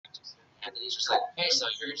And then he's just like, hey, so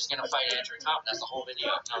you're just gonna fight Andrew Tom. That's the whole video.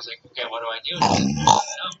 And I was like, okay, what do I do?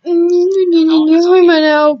 No. I'm an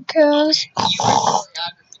outcast.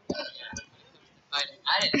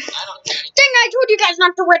 Dang, I told you guys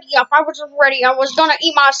not to ready up. I wasn't ready. I was gonna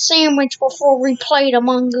eat my sandwich before we played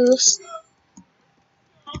Among Us.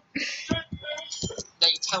 Then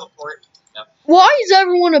you teleport. Yep. Why is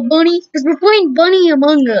everyone a bunny? Because we're playing Bunny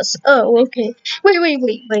Among Us. Oh, okay. Wait. I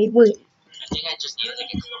think I just needed to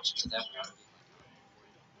get closer to them.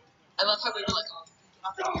 I love how we were like, oh,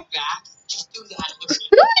 drop it on your back. Just do that.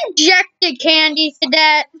 Who injected candy to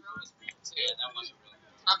that? Yeah, that wasn't really.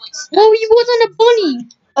 Well, he wasn't a bunny.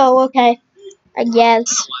 Oh, okay. I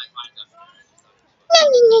guess.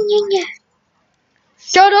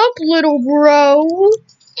 Shut up, little bro.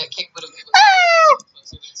 Yeah, kick would have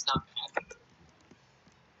it's not bad.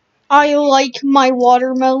 I like my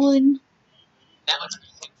watermelon. That one's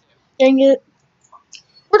pretty good too. Dang it.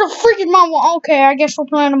 Where the freak is my okay, I guess we're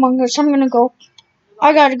playing Among Us. I'm gonna go.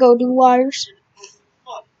 I gotta go do wires.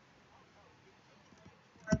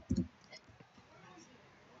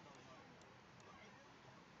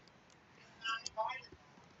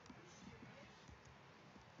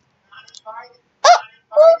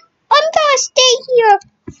 Oh, I'm gonna stay here.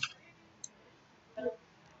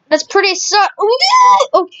 That's pretty sus.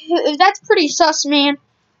 Okay, that's pretty sus, man.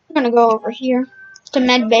 I'm gonna go over here to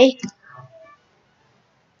med bay.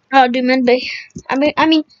 I'll do med bay. I mean,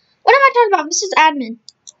 what am I talking about? This is admin.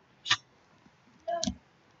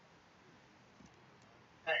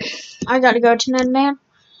 I gotta go to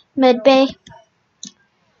med bay.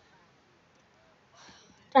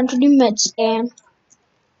 Time to do med scan.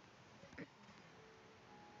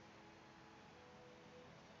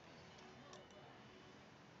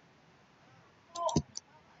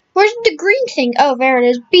 Where's the green thing? Oh, there it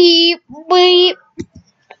is. Beep, beep.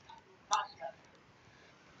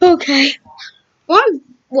 Okay. I'm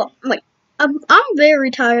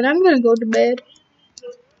very tired. I'm gonna go to bed.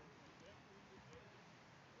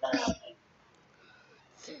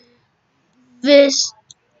 This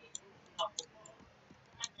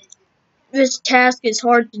task is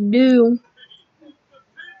hard to do.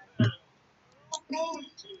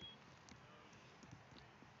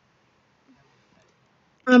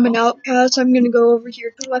 I'm an outcast. I'm gonna go over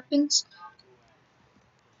here to weapons.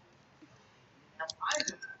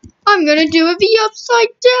 I'm gonna do it the upside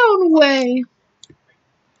down way.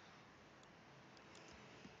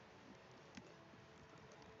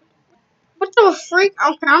 What the freak?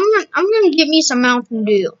 Okay, I'm gonna get me some Mountain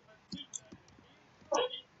Dew.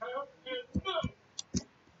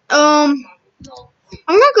 I'm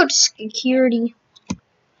gonna go to security.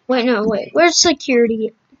 Wait, no, wait. Where's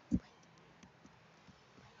security?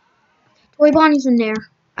 Toy Bonnie's in there.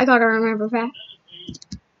 I gotta remember that.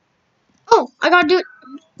 Oh, I gotta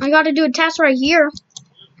do a test right here.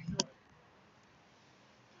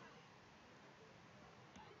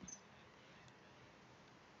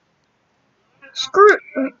 Screw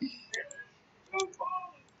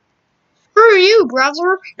you,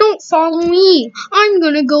 brother. Don't follow me. I'm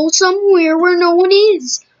gonna go somewhere where no one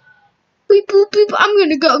is. Beep, boop, beep. I'm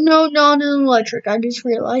gonna go. No, not an electric. I just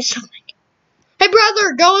realized something. Hey,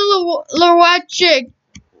 brother, go in the electric.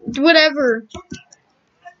 Whatever.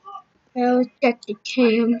 Let's check the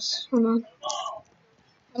cams. Hold on.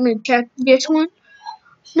 I'm gonna check this one.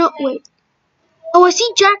 No, wait. Oh, I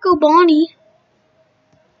see Jack O'Bonnie.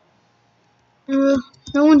 No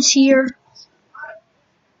one's here.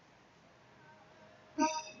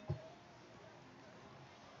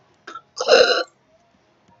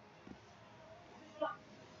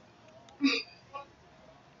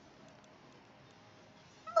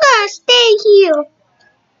 Stay here.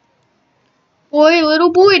 Boy,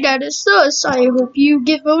 little boy, that is sus. I hope you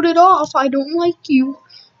get voted off. I don't like you.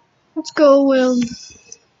 Let's go, let's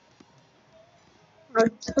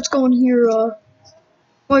go in here, oh,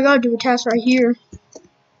 I gotta do a task right here.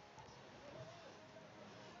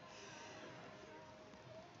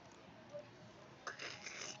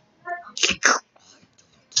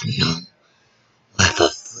 No, where the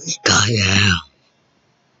freak I am.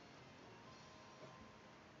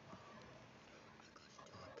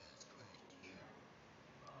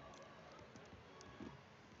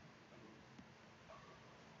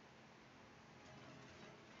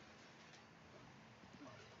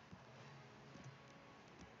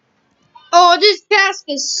 Oh, this task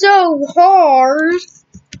is so hard.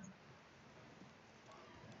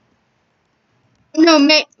 No,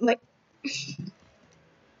 no,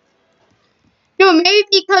 maybe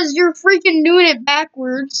because you're freaking doing it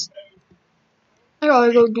backwards. I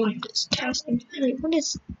gotta go do this task. Wait, what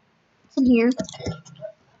is in here?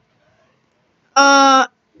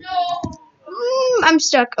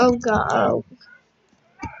 stuck. Oh god. Oh.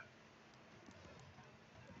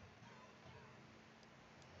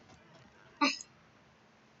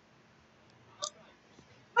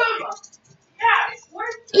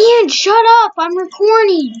 Ian, shut up! I'm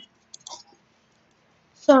recording.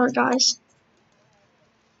 Sorry, guys.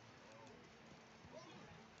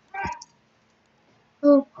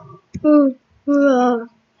 Oh,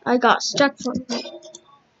 I got stuck for a minute.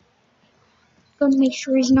 Gotta make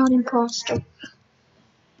sure he's not imposter.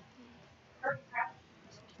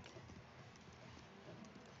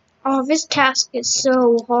 Oh, this task is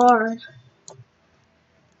so hard.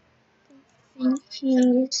 I think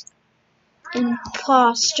he's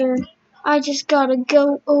imposter. I just gotta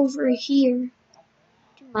go over here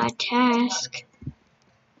to my task.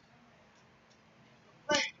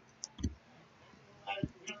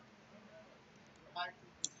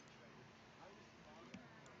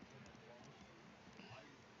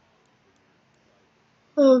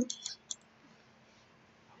 Oh,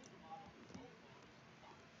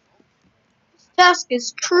 this task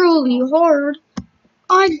is truly hard.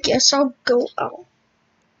 I guess I'll go out.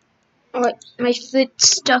 Oh, my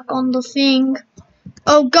foot's stuck on the thing.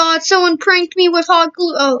 Oh god, someone pranked me with hot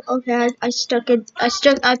glue. Oh, okay, I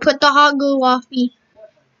put the hot glue off me.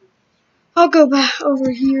 I'll go back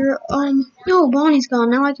over here. No, Bonnie's gone.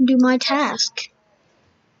 Now I can do my task.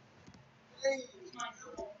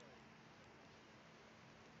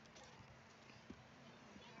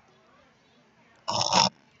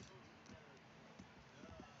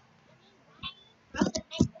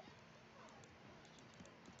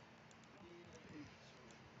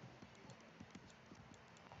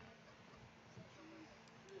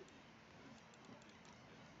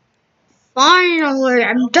 Finally,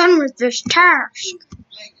 I'm done with this task.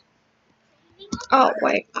 Oh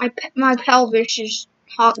wait, my pelvis is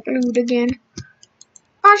hot glued again.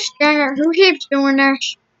 Gosh dang it, who keeps doing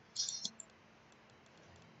this?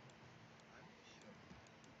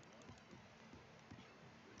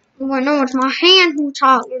 Oh, I know it's my hand who's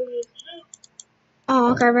hot glued.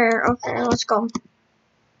 Oh, okay, there. Okay, let's go.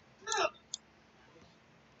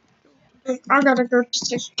 I gotta go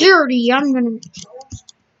to security.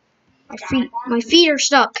 My feet are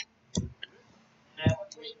stuck.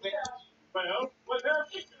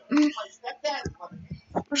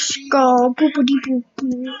 Let's go. Boopity boop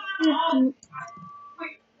boop boop.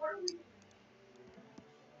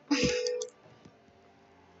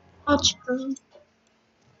 Let's go.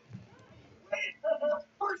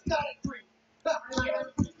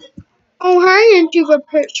 Oh, hey, and you got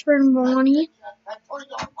picture in Bonnie.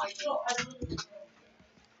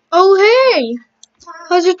 Oh, hey.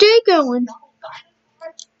 How's your day going?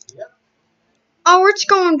 Oh, it's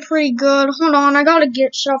going pretty good. Hold on, I gotta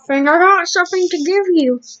get something. I got something to give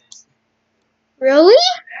you. Really?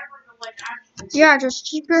 Yeah, just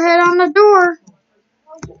keep your head on the door.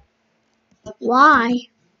 Why?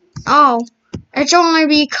 Oh, it's only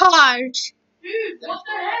because.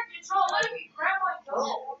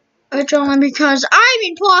 It's only because I'm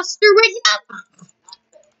imposter with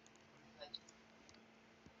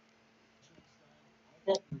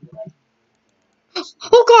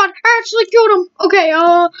Oh god, I actually killed him. Okay,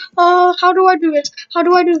 how do I do this? How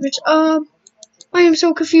do I do this? I am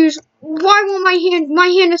so confused. Why won't my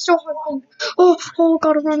hand is so hard. Oh,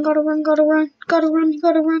 gotta run.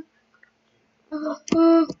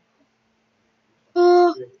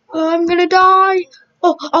 I'm gonna die.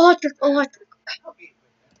 Oh, electric.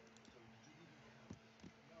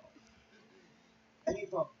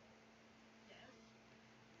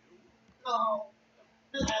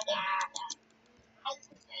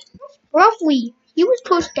 Roughly, he was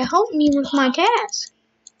supposed to help me with my task.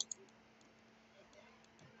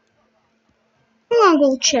 I'm gonna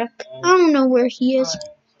go check. I don't know where he is.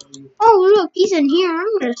 Oh, look, he's in here.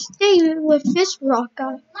 I'm gonna stay with this rock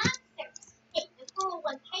guy.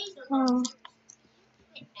 Oh.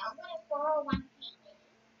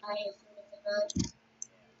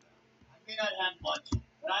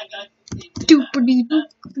 Doopity doop.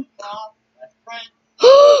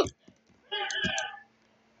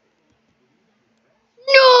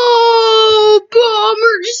 No!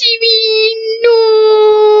 Emergency me! No!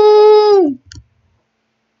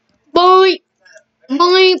 Boy! Oh,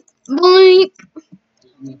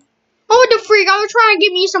 what the freak? I was trying to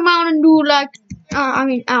get me some Mountain Dew,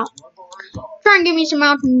 ow. Trying to get me some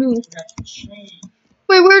Mountain Dew.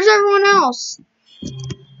 Wait, where's everyone else?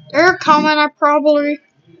 They're coming, I probably.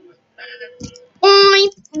 Boing!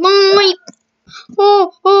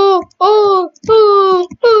 Oh!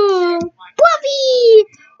 Buffy!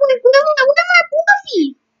 Where's my Buffy?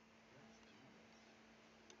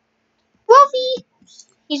 Buffy!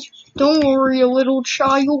 Don't worry, little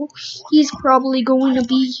child. He's probably going to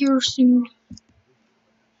be here soon.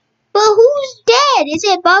 But who's dead? Is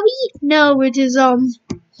it Bubby? No, it is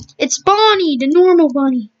it's Bonnie, the normal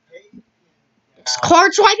bunny.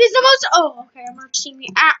 Card swipe is the most. Oh, okay. Emergency me.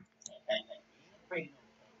 Ah.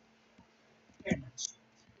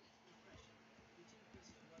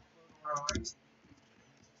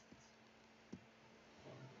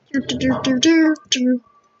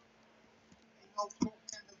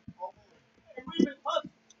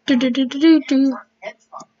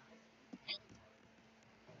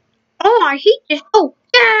 Oh, I hate this. Oh,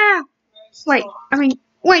 yeah. Wait,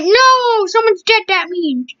 wait, no! Someone's dead, that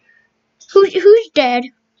means. Who's dead?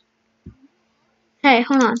 Hey,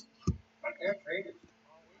 hold on.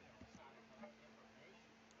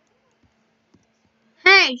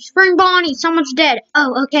 Hey, Spring Bonnie, someone's dead.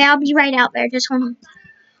 Oh, okay, I'll be right out there. Just hold on.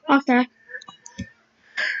 Okay.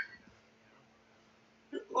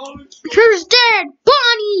 Who's dead?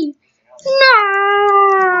 Bonnie!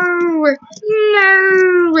 No!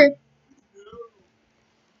 No!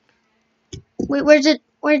 Wait, where's it?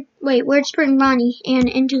 Where's Spring Bonnie? And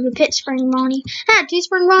into the pit, Spring Bonnie. Ah, 2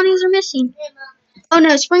 Spring Bonnies are missing. Oh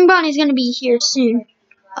no, Spring Bonnie's gonna be here soon.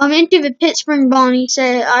 Into the pit, Spring Bonnie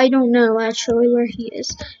said, I don't know actually where he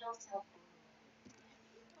is.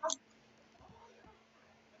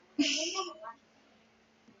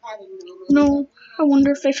 No, I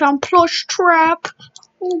wonder if they found Plush Trap.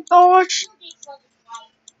 Oh gosh.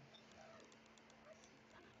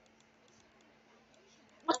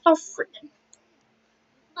 What the frick?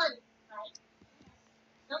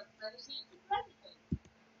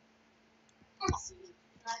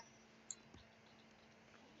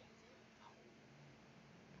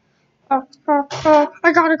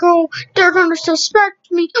 I gotta go. They're gonna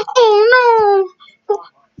suspect me. Oh no!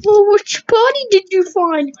 Well, which body did you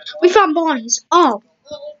find? We found Bonnie's. Oh.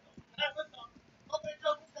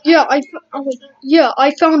 Yeah,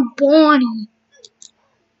 I found Bonnie.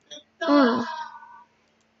 Oh.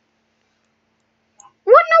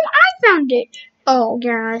 What? No, I found it. Oh,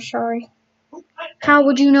 yeah, sorry. How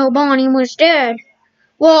would you know Bonnie was dead?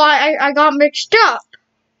 Well, I got mixed up.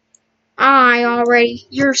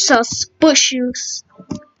 You're suspicious.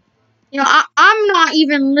 You know, I'm not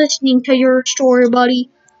even listening to your story, buddy.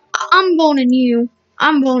 I'm voting you.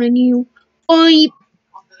 Beep.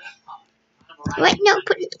 Wait, no,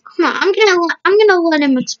 come on. I'm gonna let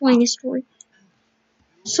him explain his story.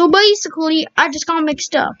 So basically, I just got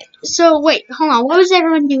mixed up. So wait, hold on. What was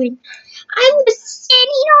everyone doing? I was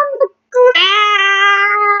sitting on the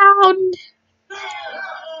ground.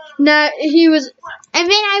 No, he was. And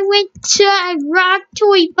then I went to Rock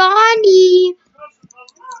Toy Bonnie.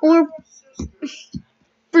 Or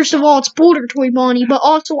first of all, it's Boulder Toy Bonnie, but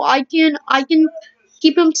also I can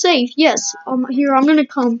keep him safe. Yes. Here, I'm gonna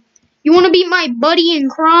come. You wanna be my buddy in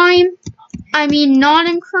crime? I mean, not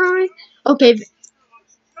in crime? Okay.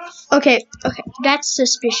 Okay, that's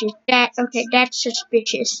suspicious. That's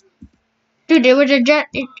suspicious. Dude, it was a jet.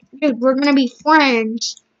 Dude, we're gonna be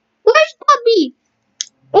friends. Where's Bubby?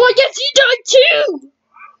 Oh, I guess he died too!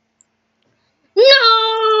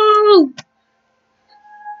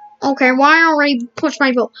 No! Okay, why I already pushed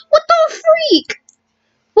my vote? What the freak?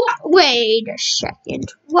 What? Wait a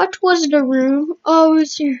second. What was the room? Oh, it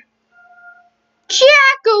was here.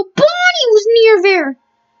 Jacko! Bonnie was near there!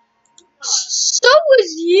 So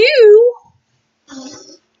was you!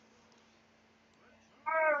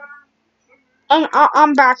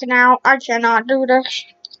 I'm backing out. I cannot do this.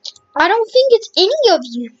 I don't think it's any of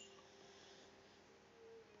you.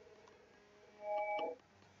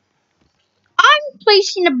 I'm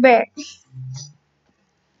placing a bet.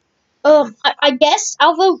 I guess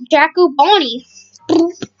I'll vote Jacko Bonnie.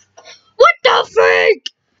 What the frick?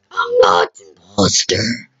 I'm not an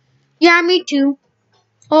imposter. Yeah, me too.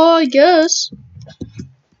 Oh, I guess.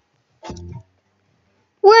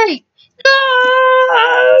 Wait.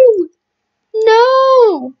 No!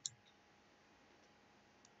 No!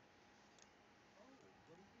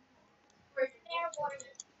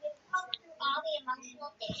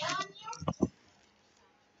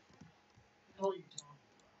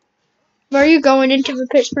 Where are you going into the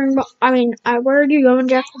Pittsburgh? Where are you going,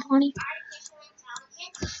 Jacko Bonnie?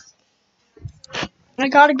 I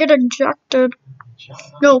gotta get ejected.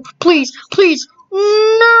 No, please, please.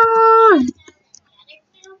 No!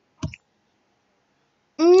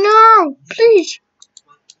 No, please.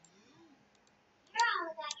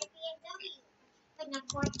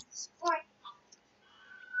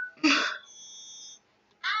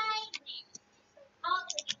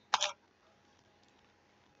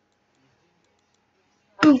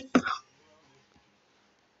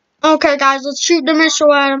 Okay, guys, let's shoot the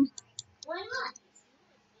missile at him.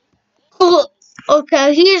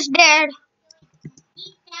 Okay, he's dead.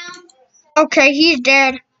 Okay, he's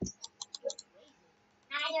dead.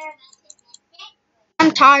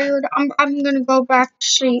 I'm tired. I'm gonna go back to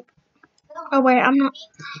sleep. Oh wait, I'm not.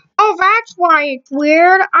 Oh, that's why it's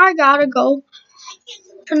weird. I gotta go.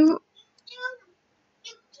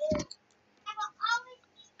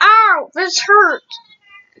 Ow, this hurts.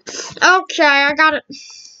 Okay, I got it.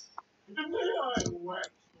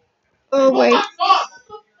 Oh wait.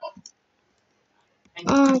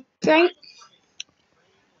 Okay.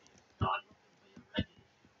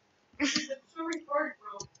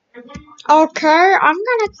 Okay, I'm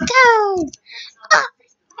gonna go.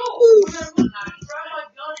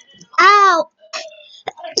 Ow.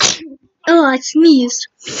 Oh, I sneezed.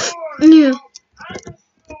 Yeah.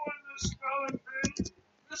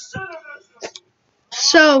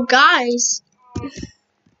 So guys,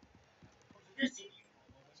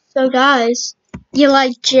 you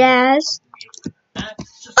like jazz?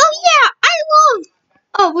 Oh yeah, I love.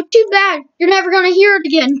 Oh, well, too bad. You're never gonna hear it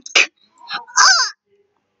again.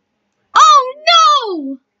 Oh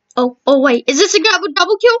no! Oh wait, is this a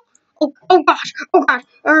double kill? Oh gosh, oh gosh.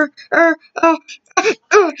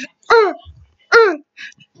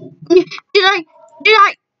 Did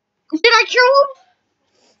I kill him?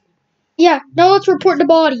 Yeah. Now let's report the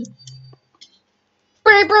body.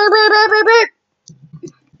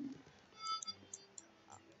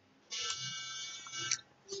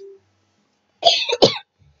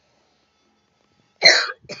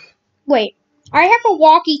 Wait, I have a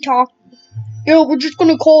walkie-talkie. Yo, we're just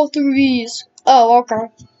gonna call through these. Oh,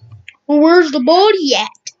 okay. Well, where's the body at?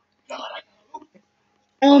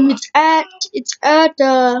 It's at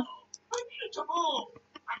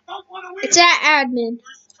admin.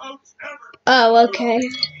 Oh, okay.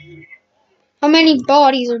 How many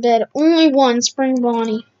bodies are dead? Only one, Spring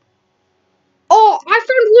Bonnie. Oh, I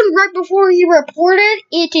found one right before he reported.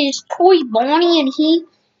 It is Toy Bonnie, and he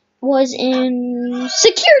was in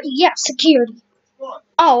security. Yeah, security.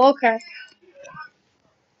 Oh, okay.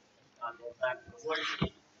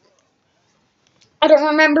 I don't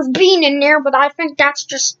remember being in there, but I think that's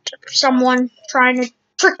just someone trying to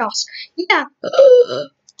trick us. Yeah.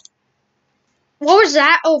 What was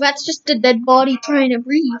that? Oh, that's just a dead body trying to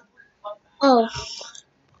breathe. Oh.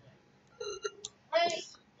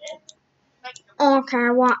 Okay,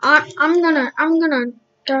 well, I'm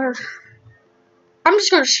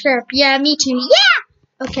just gonna skip. Yeah, me too.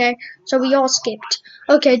 Yeah! Okay, so we all skipped.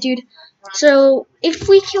 Okay, dude. So, if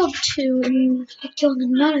we killed 2 and we killed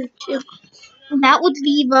another 2, that would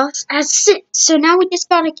leave us as 6. So now we just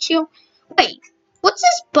gotta kill. Wait, what's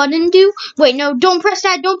this button do? Wait, no, don't press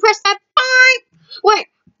that. Don't press that. Wait.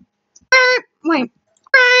 Wait.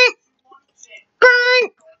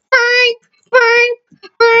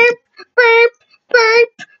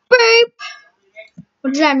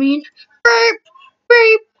 What does that mean?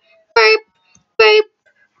 Wait,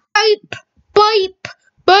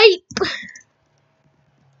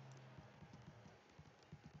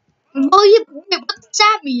 what does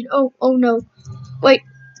that mean? Oh no. Wait.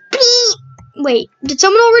 Wait, did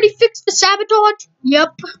someone already fix the sabotage?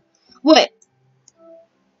 Yep. What?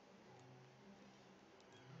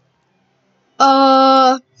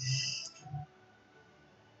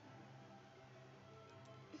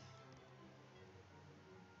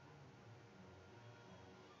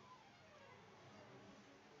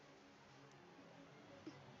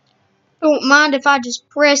 Don't mind if I just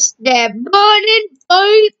press that button.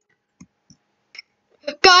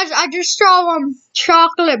 Guys, I just saw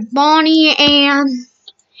Chocolate Bonnie and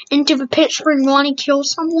into the pit spring Bonnie kill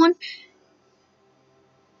someone.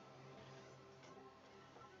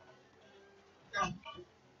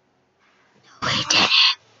 We did it.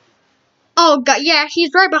 Oh god, yeah,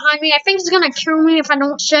 he's right behind me. I think he's gonna kill me if I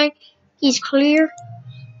don't say he's clear.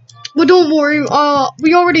 But don't worry,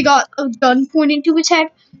 we already got a gun pointed to his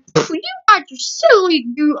head. You guys are silly,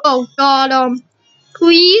 dude. Oh god,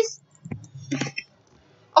 please.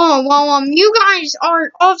 Oh well, you guys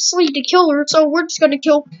are obviously the killer, so we're just gonna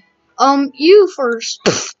kill you first.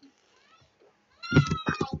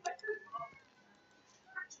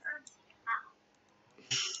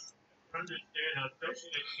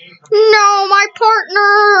 No, my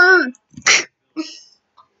partner.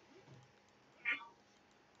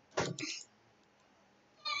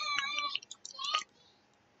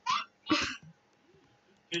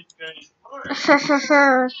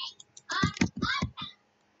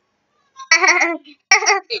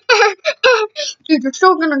 Dude, you're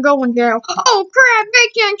still gonna go in jail. Oh crap, they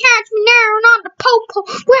can't catch me now, not the popo.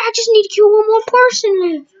 Wait, I just need to kill one more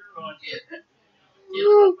person.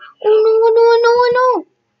 No. Oh no.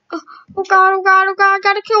 Oh god, I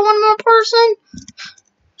gotta kill one more person.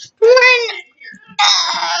 Run!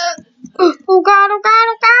 Oh god.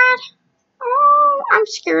 Oh, I'm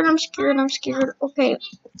scared. Okay.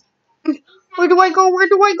 Where do I go?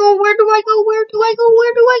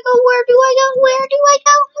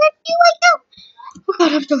 Oh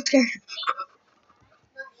god, I'm so scared.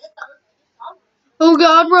 Oh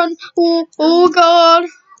god, run. Oh god.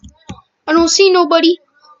 I don't see nobody.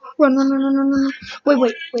 Run.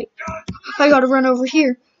 Wait. I gotta run over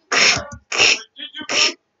here.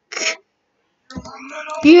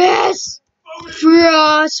 Yes!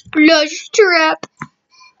 Frost splash trap.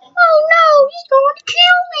 Oh no, he's going to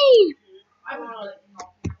kill me.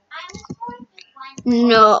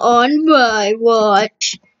 Not on my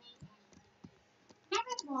watch.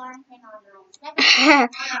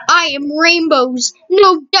 I am rainbows.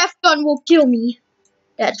 No death gun will kill me.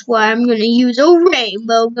 That's why I'm gonna use a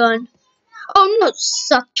rainbow gun. Oh, no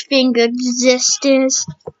such thing exists.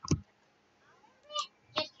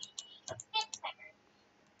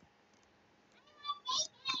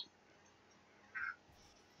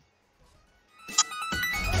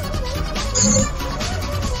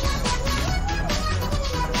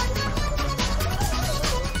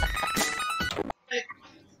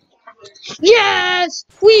 Yes!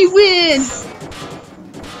 We win!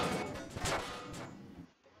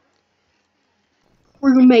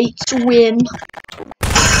 Roommates win.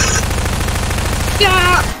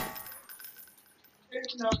 Yeah!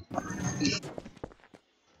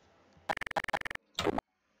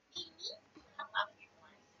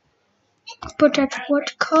 But at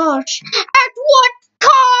what cost? At what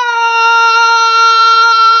cost?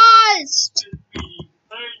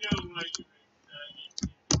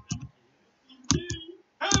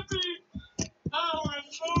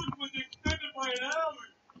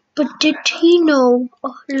 But did he know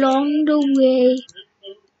along the way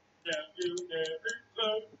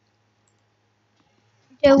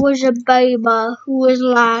there was a baby who was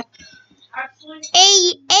like,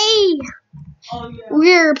 hey,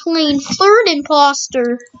 we're playing third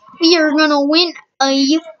imposter. We are gonna win,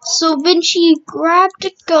 So then she grabbed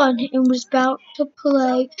a gun and was about to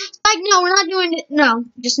play. Like, no, we're not doing it. No,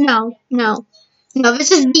 just no. No,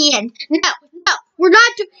 this is the end. No, we're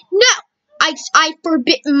not doing. No, I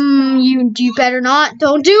forbid. You better not.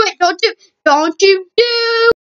 Don't do it. Don't you do.